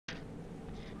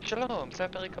שלום, זה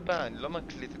הפרק הבא, אני לא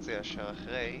מקליט את זה ישר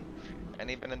אחרי.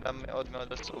 אני בן אדם מאוד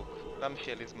מאוד עסוק. למה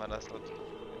שיהיה לי זמן לעשות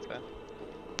את זה?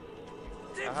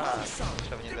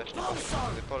 עכשיו אני יודע שאני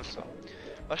פולסון, זה פולסון.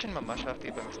 מה שאני ממש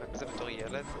אהבתי במשחק הזה בתור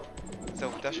ילד, זה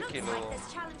העובדה שכאילו...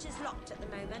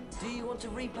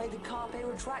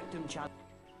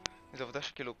 זה העובדה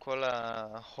שכאילו כל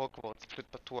ההוגוורטס פשוט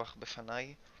פתוח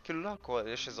בפניי. כאילו לא הכל,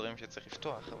 יש אזורים שצריך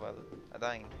לפתוח, אבל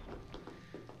עדיין.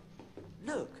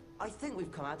 Look, I think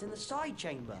we've come out in the side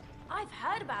chamber. I've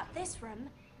heard about this room.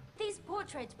 These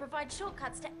portraits provide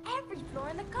shortcuts to every floor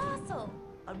in the castle.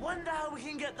 I wonder how we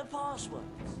can get the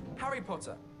passwords. Harry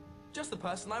Potter. Just the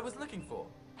person I was looking for.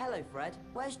 Hello, Fred.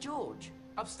 Where's George?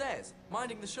 Upstairs,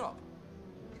 minding the shop.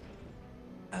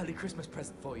 Early Christmas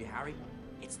present for you, Harry.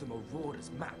 It's the Marauders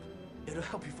map. It'll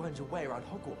help you find your way around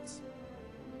Hogwarts.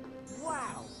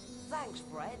 Wow! Thanks,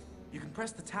 Fred. You can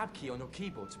press the tab key on your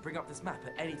keyboard to bring up this map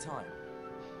at any time.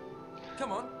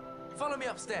 Come on, follow me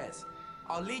upstairs.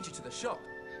 I'll lead you to the shop.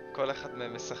 כל אחד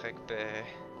מהם משחק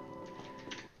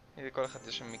כל אחד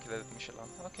יש שם מקלדת משלו.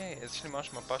 אוקיי, אז יש לי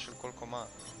ממש מפה של כל קומה.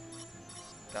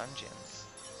 Dungeons.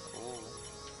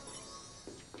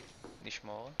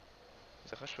 נשמור.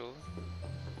 זה חשוב.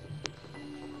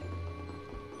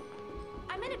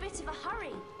 I'm in a bit of a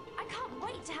hurry. I can't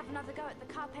wait to have another go at the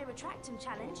Carpe-Retractum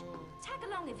challenge. Tag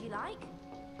along if you like.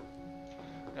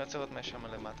 אני רוצה לראות מה יש שם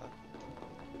למטה.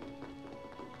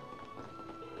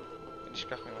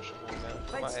 נשכח ממה שהוא אומר.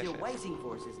 Fred's still waiting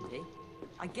for us, isn't he?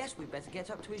 I guess we'd better get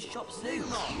up to his shop soon.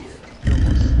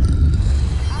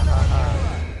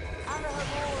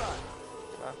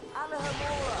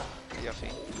 יופי.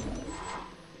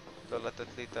 לא לתת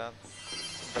לי את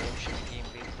הדברים שמגיעים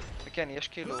לי. וכן, יש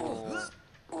כאילו...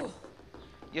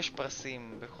 יש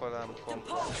פרסים בכל המקום.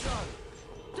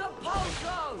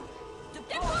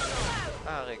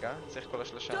 רגע, צריך כל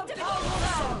השלושה.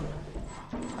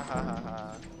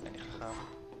 אני חכם.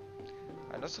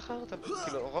 אני לא זוכר אותה,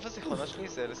 כאילו רוב הזיכרונות שלי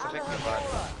זה לשחק לבד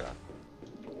דווקא.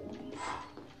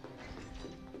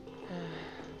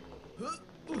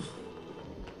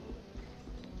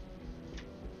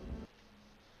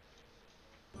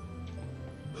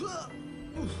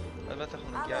 עוד מעט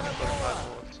אנחנו נגיע לכל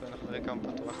ההגוורטס ואנחנו נראה כמה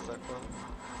פתוח זה הכל.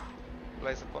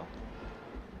 אולי זה פה?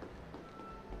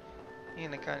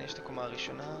 הנה כאן יש את הקומה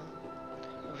הראשונה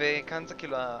וכאן זה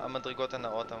כאילו המדרגות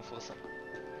הנאות המפורסמות.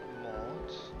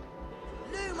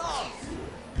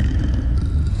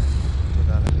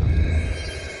 תודה לך.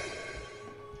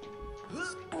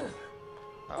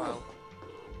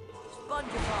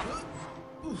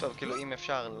 טוב, כאילו אם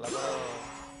אפשר, למה...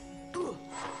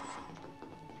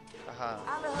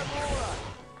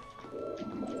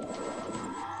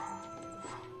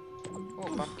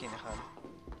 פמפקין אחד.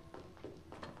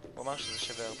 הוא אמר שזה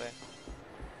שווה הרבה.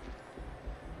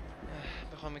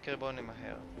 בכל מקרה בואו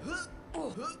נמהר.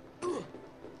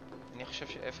 אני חושב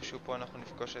שאיפשהו פה אנחנו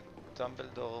נפגוש את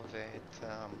דמבלדור ואת...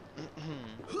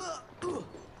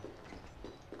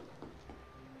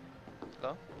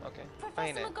 לא? אוקיי.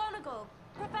 הנה.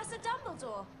 Professor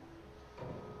Dumbledore.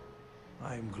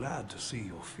 I'm glad to see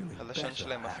you're feeling הלשון better,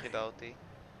 שלהם Harry. מפחידה אותי.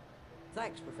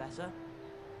 Thanks, Professor.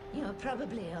 You're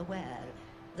probably aware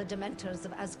the Dementors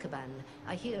of Azkaban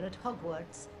are here at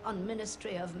Hogwarts on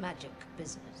Ministry of Magic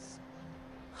business.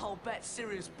 I'll bet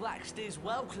Sirius Black steers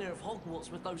well clear of Hogwarts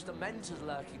with those Dementors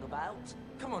lurking about.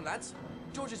 Come on, lads.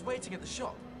 George is waiting at the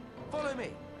shop. Follow me.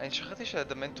 אני שכחתי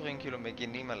שהדמנטורים כאילו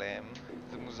מגינים עליהם.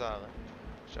 זה מוזר.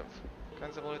 עכשיו,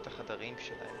 כאן זה אמור להיות החדרים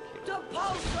שלהם, כאילו.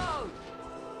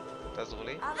 תעזרו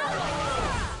לי.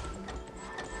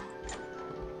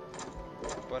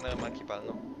 בואו נראה מה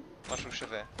קיבלנו. משהו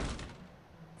שווה.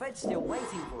 Fred's still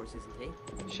waiting for us, isn't he?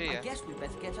 שיהיה. I guess we'd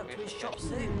better get up to his shop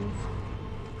soon.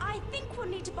 I think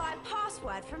we'll need to buy a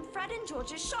password from Fred and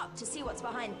George's shop to see what's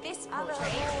behind this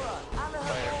portrait.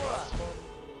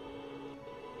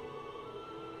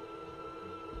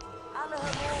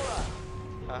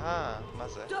 מה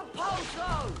זה?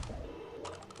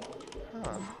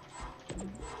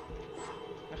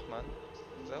 נחמד.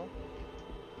 זהו?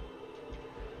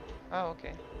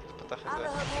 אוקיי. זה פתח את זה.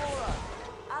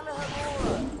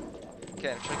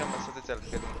 כן, אפשר גם לעשות את זה על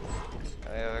בגדים.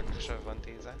 רק עכשיו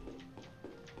הבנתי את זה.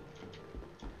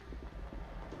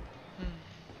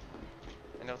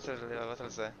 אני רוצה לעלות על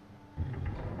זה.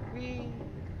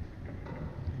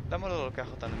 למה לא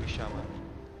לוקח אותנו משם?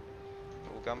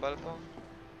 הוא גם בא לפה?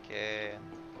 כן.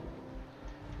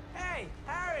 Hey,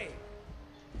 Harry!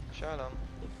 שלום.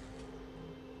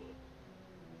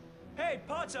 Hey,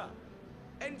 Potter!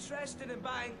 Interested in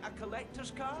buying a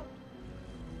collector's card?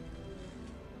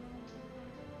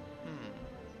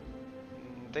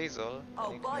 די זול.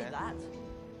 I'll buy that.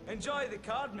 Enjoy the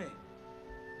card, mate.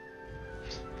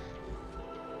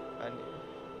 אני...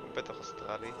 בטח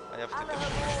אוסטרלי. אהבתי את Anna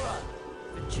השם. Hamora,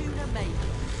 the tuna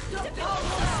maker.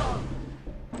 Depulso!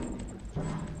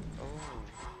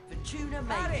 The tuna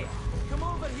Harry, maker. come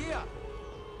over here.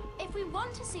 If we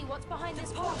want to see what's behind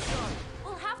this box,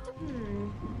 we'll have to...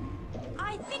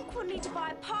 I think we'll need to buy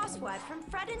a password from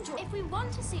Fred and George. If we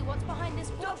want to see what's behind this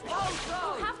portrait,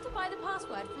 we'll have to buy the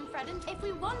password from Fred and... If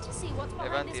we want to see what's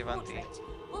behind this portrait,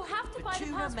 we'll have to buy the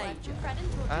Tuna password Major. from Fred and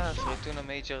George's shop. פריטונה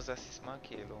מייג'ר זה הסיסמה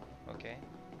כאילו, אוקיי.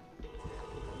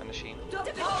 אנשים.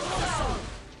 Depulso!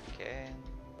 כן.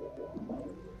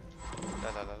 לא,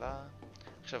 לא, לא, לא.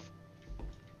 עכשיו,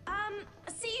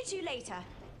 See you two later.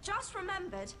 Just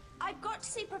remembered, I've got to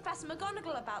see Professor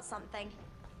McGonagall about something.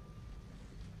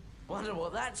 Wonder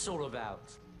what that's all about.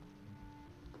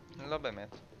 לא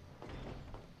באמת.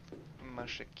 מה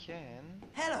שכן...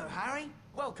 Hello, Harry.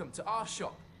 Welcome to our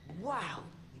shop. Wow,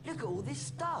 look at all this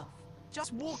stuff.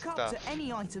 Just walk up Stuff. to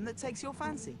any item that takes your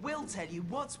fancy. We'll tell you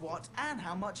what's what and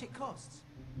how much it costs.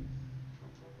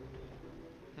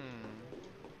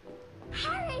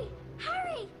 Harry!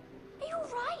 Harry! Are you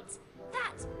alright?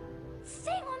 That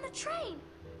thing on the train!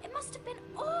 It must have been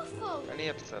awful! אני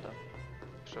אהיה בסדר.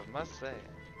 עכשיו, מה זה?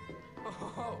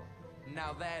 Oh,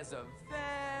 now there's a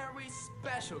very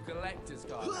special collector's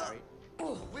card, Harry.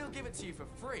 We'll give it to you for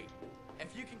free if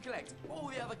you can collect all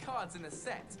the other cards in the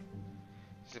set.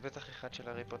 זה בטח אחד של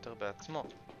הארי פוטר בעצמו.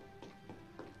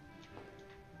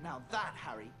 Now that,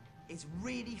 Harry, is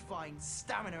really fine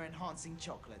stamina-enhancing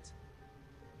chocolate.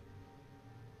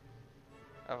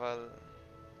 אבל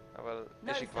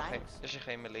No, יש לי כבר חיים, thanks. יש לי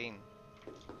חיים מלאים.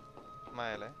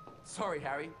 מה אלה? Sorry,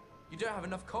 Harry. You don't have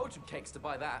enough cauldron cakes to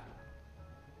buy that.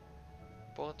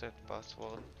 פורטרט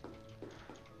פסוורד.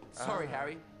 Sorry,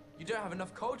 Harry. You don't have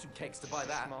enough cauldron cakes to buy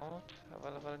that. סיסמאות,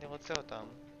 אבל אני רוצה אותם.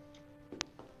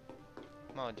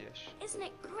 מה עוד יש? Isn't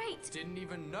it great? Didn't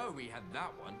even know we had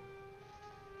that one.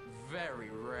 Very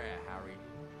rare, Harry.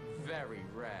 Very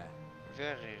rare.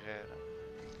 Very rare.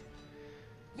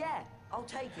 Yeah, I'll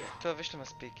take it. טוב, יש לי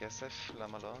מספיק כסף,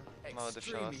 למה לא? מה עוד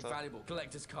אפשר Extremely לעשות? valuable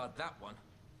collector's card, that one.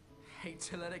 Hate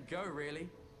to let it go, really.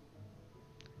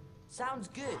 Sounds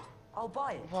good. I'll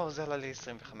buy it. וואו, זה עלה לי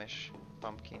 25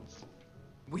 פמפקינס.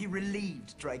 We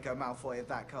relieved Draco Malfoy of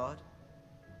that card.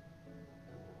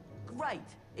 Great.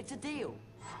 It's a deal.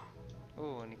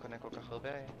 אני קונה כל כך הרבה.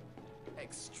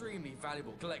 Extremely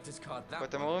valuable collector's card, that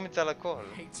ואתם one. אומרים את זה על הכל.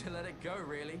 Hate to let it go,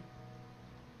 really.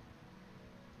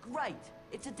 Great.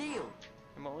 It's a deal.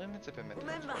 הם אומרים את זה באמת.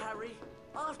 Remember, Harry,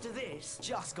 after this,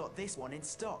 Just got this one in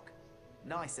stock.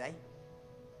 Nice, eh?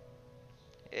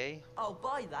 היי, I'll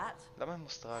buy that. למה הם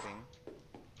אוסטרלים?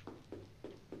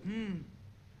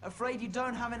 Afraid you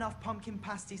don't have enough pumpkin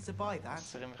pasties to buy that?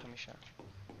 25.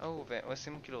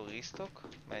 ועושים כאילו ריסטוק?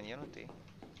 מעניין אותי.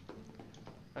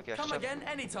 אוקיי, Come עכשיו... again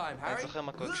anytime, אני Harry. זוכר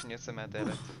מה קורה כשאני יוצא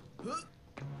מהדלת.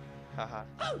 הא.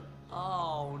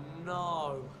 Oh,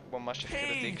 no. ממש הפחיד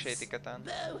אותי כשהייתי קטן.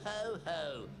 Ho ho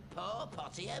ho! Poor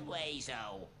Potty and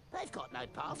Weasel. They've got no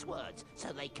passwords, so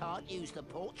they can't use the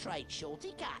portrait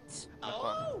shorty cats.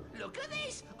 Oh, look at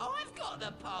this! I've got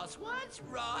the passwords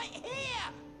right here!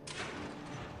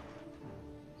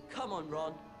 Come on,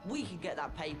 Ron. We can get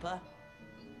that paper.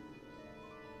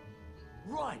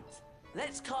 Right.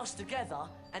 Let's cast together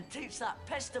and teach that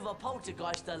pest of a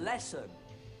poltergeist a lesson.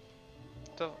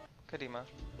 טוב, קדימה.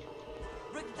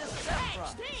 Rick the Zebra.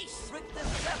 Catch this! Rick the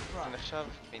Zebra. זה נחשב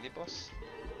מיני בוס?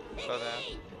 לא יודע.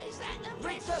 Is that the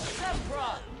Rick best? the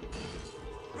Zebra.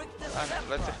 Rick the אני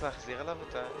לא Zebra. צריך להחזיר עליו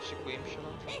את השיקויים שלו?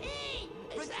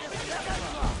 Is Rick that the the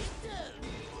Zebra. best?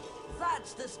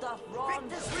 That's the stuff, Ron. Rick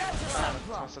the אנחנו צריכים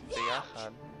Zebra. לעשות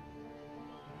ביחד.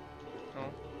 נו.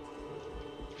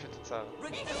 פשוט עצר.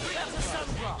 Rick the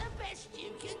Zebra. The best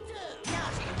you can do!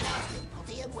 Nasty bastard,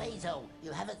 Potty and Weasel.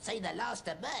 You haven't seen the last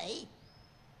of me.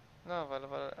 לא, אבל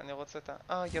אני רוצה את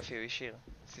ה... יופי, הוא השאיר.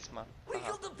 סיסמה. We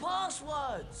got the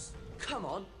passwords. Come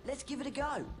on, let's give it a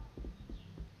go.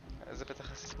 זה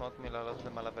בטח הסיסמאות מלעלות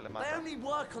למעלה They ולמטה. only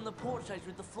work on the portraits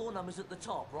with the floor numbers at the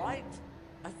top, right?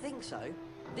 I think so.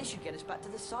 This should get us back to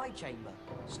the side chamber.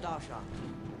 Starshaft.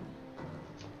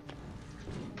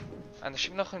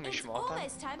 אנשים לא יכולים It's לשמוע אותם?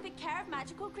 almost time for Care of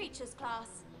Magical Creatures class.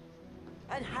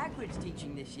 And Hagrid's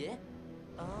teaching this year.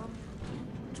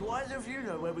 Do either of you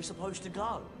know where we're supposed to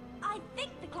go? I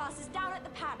think the class is down at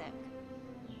the paddock.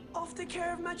 Off the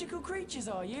Care of Magical Creatures,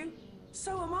 are you?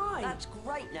 So am I. That's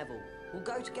great, Neville. We'll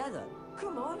go together.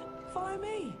 Come on, follow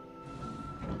me.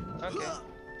 אוקיי.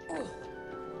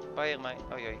 ביי ירמי.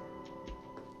 אוי.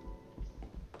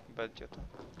 איבדתי אותו.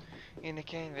 הנה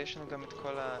כן, ויש לנו גם את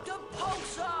כל ה...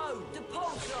 Depulso!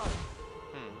 Depulso!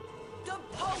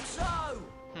 Depulso!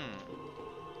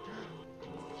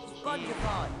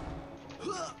 Spongify!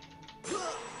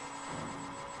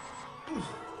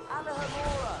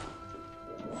 Alahomora.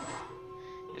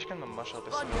 יש כאן ממש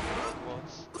הרבה סודות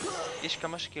בהוגוורטס. יש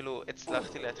כמה שכאילו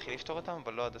הצלחתי להתחיל לפתור אותם,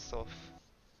 אבל לא עד הסוף.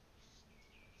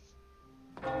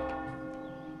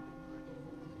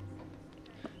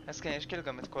 אז כן, יש כאילו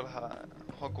גם את כל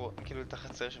כאילו את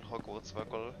החצר של הוגוורטס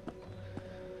והכל.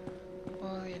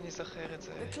 אוי, אני זוכר את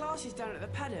זה. The class is down at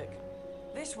the paddock.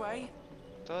 This way.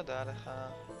 תודה לך.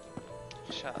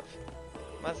 עכשיו,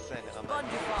 מה זה נראה מה?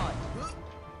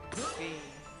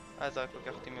 זה רק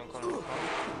לוקח אותי ממקום למקום.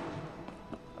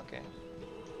 אוקיי.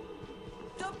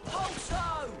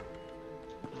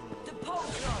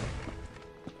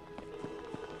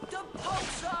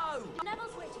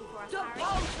 Neville's waiting for us, Harry.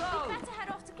 We'd better head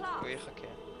off to class. הוא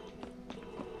יחכה.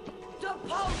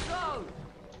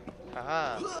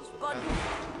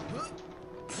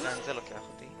 לאן זה לוקח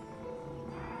אותי?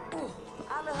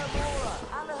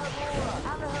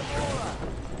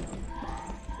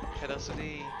 חדר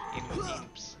סודי עם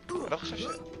אימפס. לא חושב ש...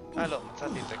 לא,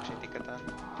 מצאתי את זה כשהייתי קטן.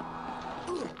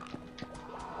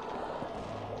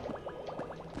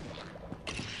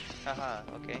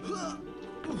 אוקיי.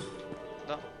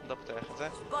 לא פותח את זה.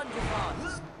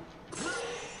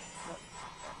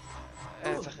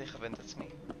 צריך לכוון את עצמי.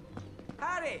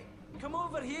 Harry, come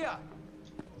over here.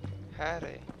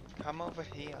 Harry, come over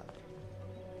here.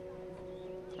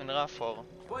 הוא נראה אפור.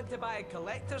 Want to buy a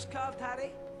collector's card,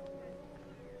 Harry?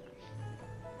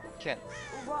 כן.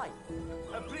 All right.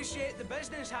 Appreciate the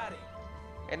business, Harry.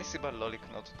 אין לי סיבה לא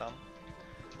לקנות אותם.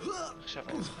 עכשיו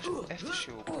אני זוכר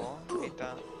שאיפשהו פה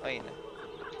הייתה... הנה.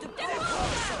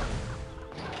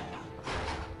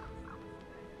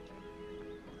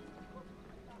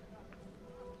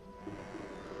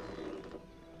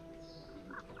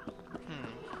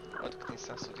 עוד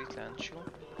כניסה סודית לאנשהו.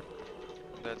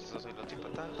 הדלת הזאת לא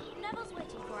תיפתח. Neville's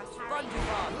waiting for us, Harry.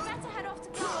 We'd better head off to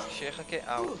class.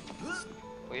 שיחכה,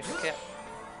 הוא יחכה.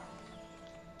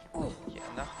 כי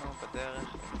אנחנו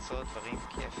בדרך למצוא דברים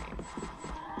כיפים.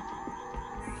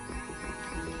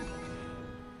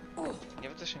 אני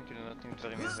אוהב את זה שהם כאילו נותנים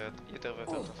דברים יותר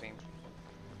ויותר טובים.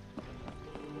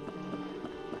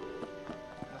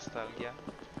 נוסטלגיה.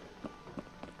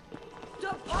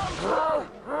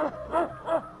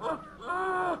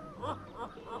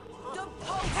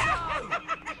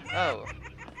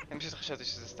 אני פשוט חשבתי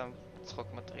שזה סתם צחוק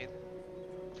מטריד.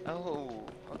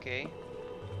 אוקיי.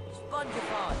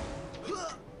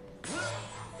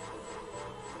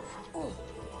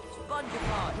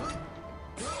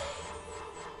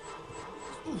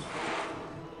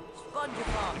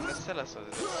 אני מנסה לעשות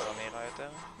את זה בצורה מהירה יותר.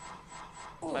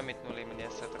 מה הם יתנו לי אם אני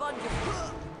אעשה את הכל?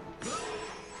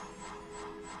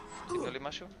 יתנו לי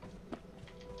משהו?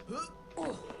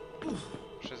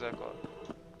 שזה הכל.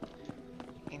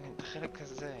 הנה, את החלק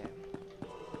הזה.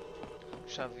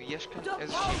 עכשיו, יש כאן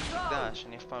איזושהי חידה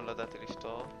שאני אף פעם לא ידעתי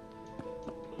לפתור.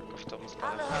 כפתור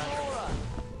מספר 1.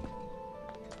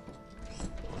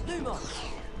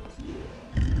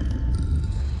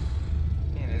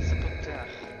 הנה, זה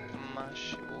פותח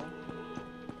משהו.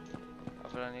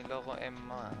 אבל אני לא רואה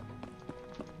מה.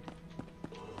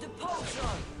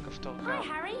 כפתור Hi, גם.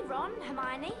 Harry, Ron,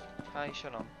 Hermione. היי,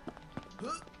 שלום.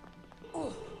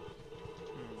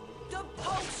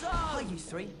 Hi, you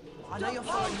three. I know you're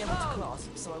following Neville to class,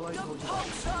 so I won't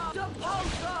hold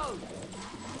you.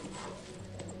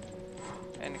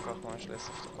 אין לי כוח ממש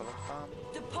לאסוף את הכל עוד פעם.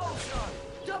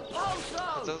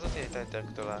 החצר הזאת הייתה יותר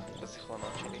גדולה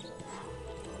בזיכרונות שלי.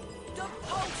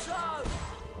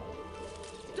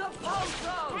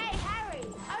 Hey, Harry,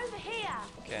 over here.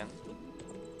 כן.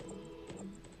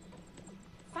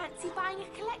 Fancy buying a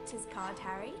collector's card,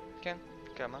 Harry? כן,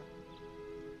 כמה?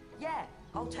 Yeah,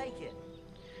 I'll take it.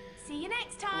 See you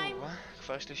next time.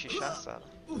 כבר יש לי 16.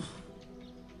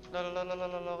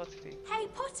 לא רציתי. Hey,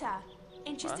 Potter.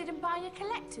 Interested in buying a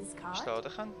collector's יש card? לה עוד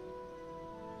אחד?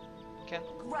 כן.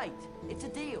 Great, it's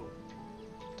a deal.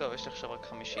 טוב, יש לי עכשיו רק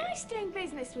 50. Nice doing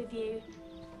business with you.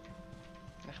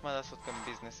 נחמד לעשות גם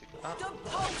ביזנס איתו.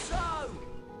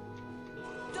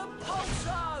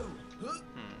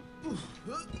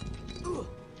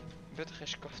 בטח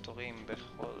יש כפתורים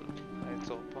בכל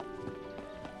האזור פה.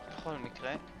 בכל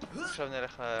מקרה, עכשיו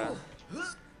נלך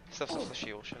סוף סוף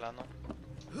לשיעור שלנו.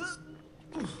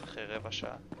 אחרי רבע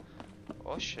שעה.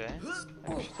 או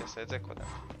אני פשוט אעשה את זה קודם.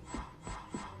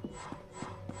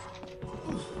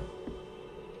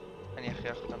 אני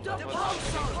אכריח אותם לעבוד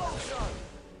בשבילי.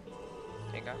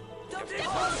 רגע.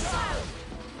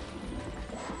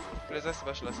 לזה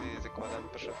הסיבה שלא עשיתי את זה קודם,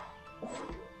 פשוט.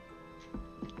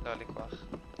 לא היה לי כוח.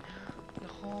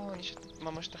 נכון, יש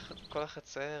ממש כל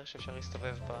החצר שאפשר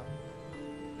להסתובב בה.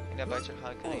 הנה הבית שלך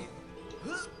הגריד.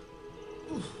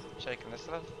 אפשר להיכנס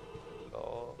אליו?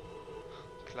 לא...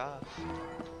 קלף.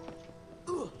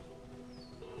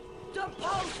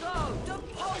 Depulso!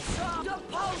 Depulso!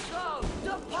 Depulso!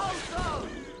 Depulso!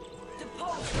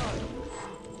 Depulso!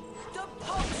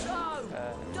 Depulso!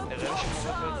 נראה לי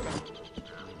שמורה פרק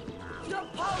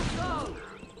Depulso!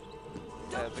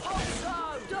 Depulso!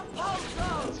 Depulso!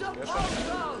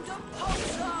 Depulso!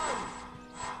 Depulso!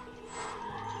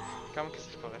 כמה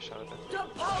כסף כבר אפשר לתת?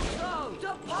 Depulso!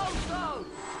 Depulso!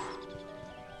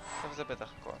 טוב, זה בטח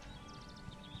הכל.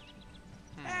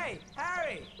 Hey,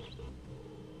 Harry!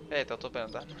 היי, אתה אותו בן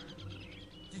אדם?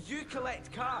 Did you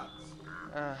collect cards?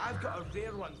 I've got a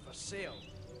rare one for sale.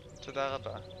 תודה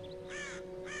רבה.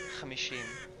 50.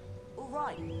 All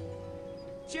right.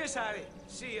 Cheers, Harry.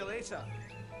 See you later.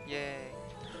 ייי.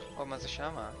 או, מה זה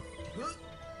שמה?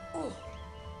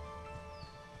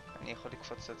 אני יכול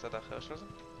לקפוץ לצד האחר של זה?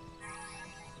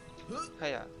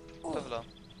 היה. טוב, לא.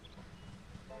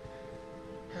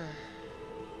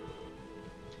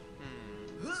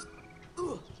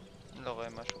 לא רואה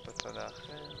משהו בצד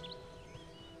האחר.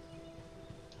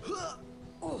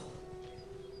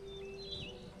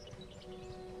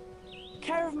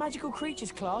 Care of Magical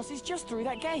Creatures class is just through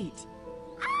that gate.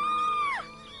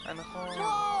 נכון.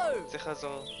 Whoa! צריך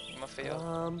לעזור עם הפיות.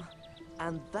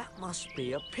 And that must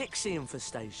be a pixie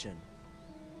infestation.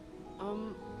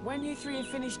 When you three have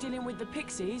finished dealing with the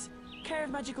pixies, Care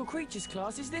of Magical Creatures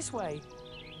class is this way.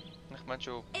 נחמד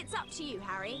שהוא... It's up to you,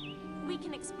 Harry. We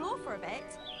can explore for a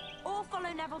bit, or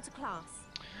follow Neville to class.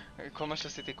 כל מה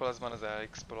שעשיתי כל הזמן הזה היה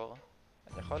אקספלור.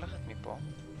 אני יכול ללכת מפה?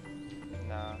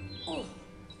 נא...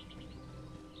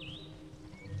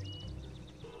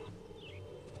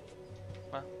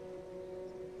 מה?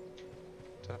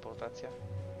 טלפורטציה?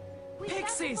 We better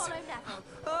Pixies! follow Neville.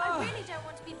 I really don't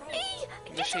want to be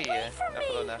rude. זה שיהיה,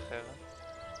 אנחנו לא נאחר.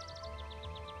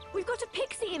 We've got a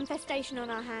pixie infestation on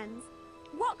our hands.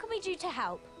 What can we do to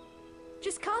help?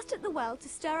 Just cast at the well to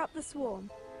stir up the swarm.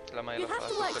 למה היא You'll לא have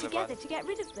to יכולה work לעשות together לבד? to get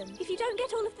rid of them. If you don't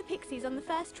get all of the pixies on the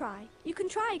first try, you can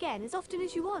try again as often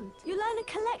as you want. You'll earn a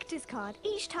collector's card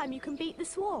each time you can beat the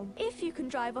swarm. If you can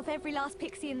drive off every last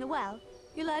pixie in the well,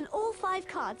 you'll earn all 5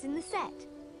 cards in the set.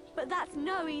 But that's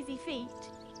no easy feat.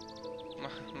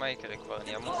 מה יקרה כבר?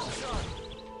 אני אמור.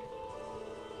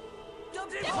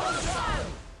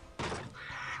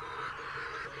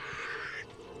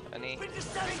 אני...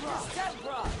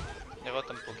 נראה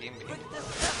אותם פוגעים בי.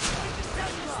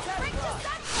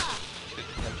 פשוט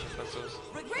נמשיך לזוז.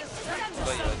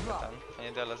 לא ירד קטן, אני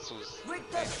יודע לזוז.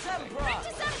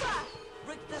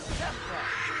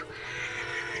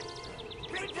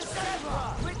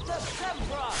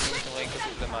 אתם רואים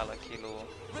כתוב למעלה, כאילו...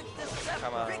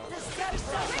 כמה...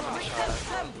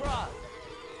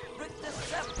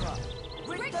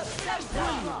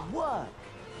 Work.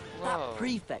 That וואו.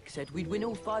 prefect said we'd win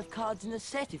all 5 cards in a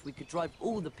set if we could drive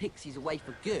all the pixies away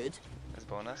for good. אז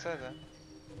בואו נעשה את זה.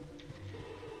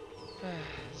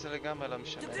 זה לגמרי לא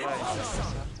משנה. מה יש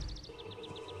לעשות?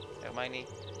 הרמייני.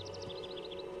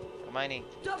 הרמייני.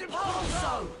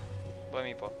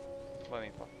 בואי מפה. בואי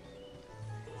מפה.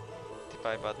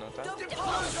 טיפה איבדנו אותה.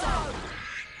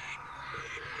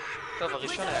 טוב,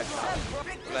 הראשון היה קל.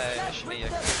 אולי השני יהיה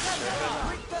קל.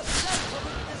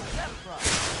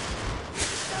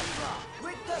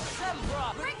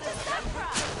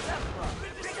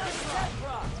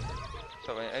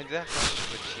 טוב, אני יודע איך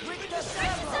שזה קשים.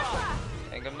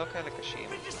 הם גם לא כאלה קשים.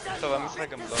 טוב, המשחק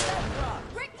גם לא...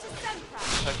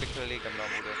 המשחק בכללי גם לא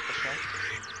אמור להיות קשה.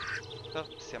 טוב,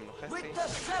 סיימנו חצי.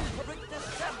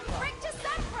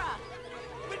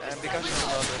 בגלל שזה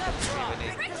מאוד רטרסיבי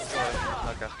ואני אצטרך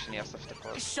אחר כך כשאני אאסף את הכל.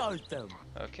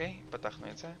 אוקיי, פתחנו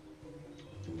את זה.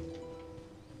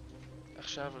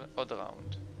 עכשיו עוד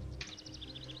ראונד.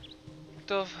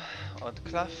 טוב, עוד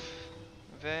קלף.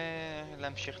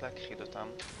 ולהמשיך להכחיד אותם.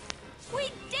 We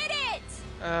did it!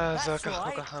 זה לקח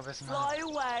כל כך הרבה זמן. Fly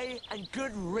away and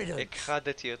good riddance.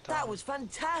 הכחדתי אותם. That was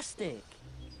fantastic.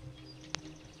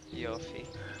 יופי.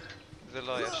 זה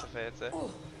לא היה שווה את זה.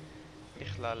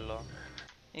 בכלל לא.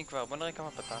 אם כבר, בוא נראה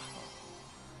כמה פתחנו.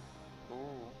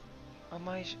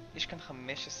 מה יש כאן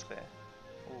 15.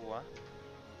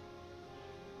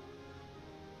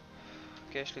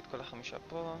 אוקיי, יש לי את כל ה5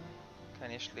 פה.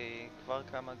 כאן יש לי כבר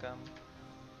כמה גם.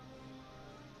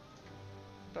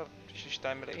 טוב, יש לי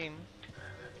 2 מלאים.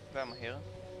 זה היה מהיר.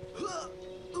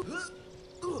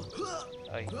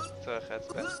 היי, זה הולך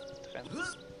לעצבן. תכן.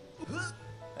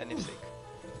 אני אפסיק.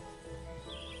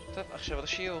 טוב, עכשיו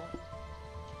לשיעור.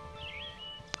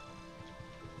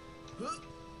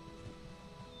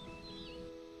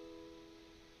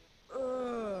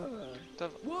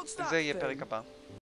 טוב, זה יהיה פרק הבא.